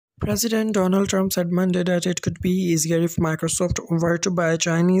President Donald Trump said Monday that it could be easier if Microsoft were to buy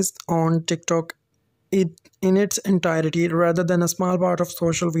Chinese on TikTok in its entirety rather than a small part of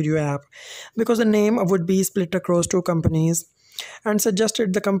social video app, because the name would be split across two companies, and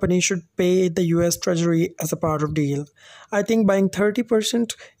suggested the company should pay the US Treasury as a part of deal. I think buying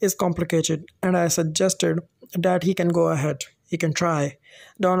 30% is complicated, and I suggested that he can go ahead. He can try.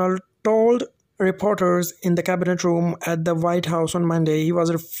 Donald told reporters in the cabinet room at the White House on Monday. He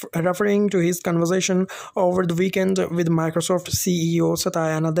was referring to his conversation over the weekend with Microsoft CEO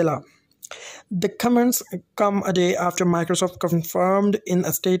Satya Nadella. The comments come a day after Microsoft confirmed in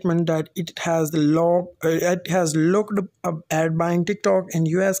a statement that it has looked at buying TikTok in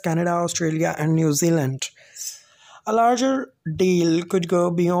US, Canada, Australia, and New Zealand. A larger deal could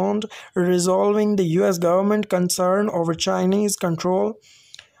go beyond resolving the US government concern over Chinese control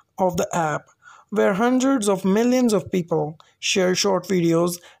of the app, where hundreds of millions of people share short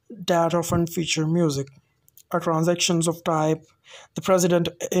videos that often feature music. Transactions of type the president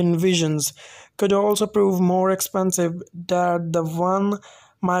envisions could also prove more expensive than the one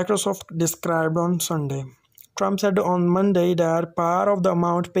Microsoft described on Sunday. Trump said on Monday that part of the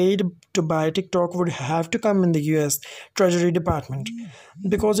amount paid to buy TikTok would have to come in the US Treasury Department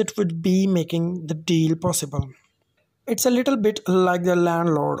because it would be making the deal possible. It's a little bit like the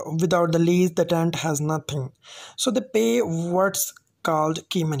landlord. Without the lease, the tenant has nothing. So they pay what's called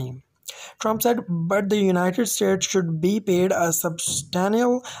key money. Trump said, but the United States should be paid a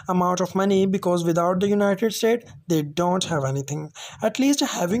substantial amount of money because without the United States, they don't have anything, at least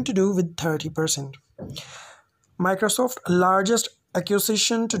having to do with 30%. Microsoft's largest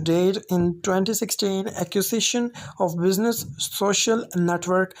acquisition to date in 2016, acquisition of business social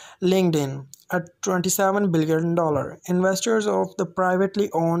network LinkedIn at $27 billion. Investors of the privately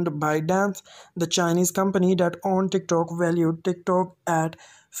owned ByteDance, the Chinese company that owned TikTok, valued TikTok at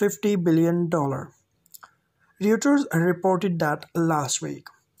 $50 billion. Reuters reported that last week.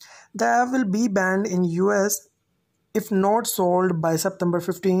 The app will be banned in US if not sold by September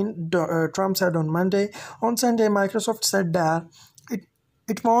 15, Trump said on Monday. On Sunday, Microsoft said that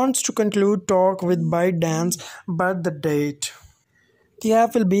it wants to conclude talk with ByteDance, but the date. The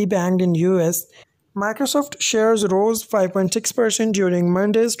app will be banned in US. Microsoft shares rose 5.6% during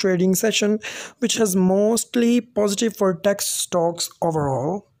Monday's trading session, which has mostly positive for tech stocks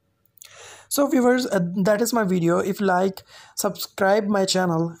overall. So viewers, that is my video. If you like, subscribe my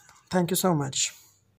channel. Thank you so much.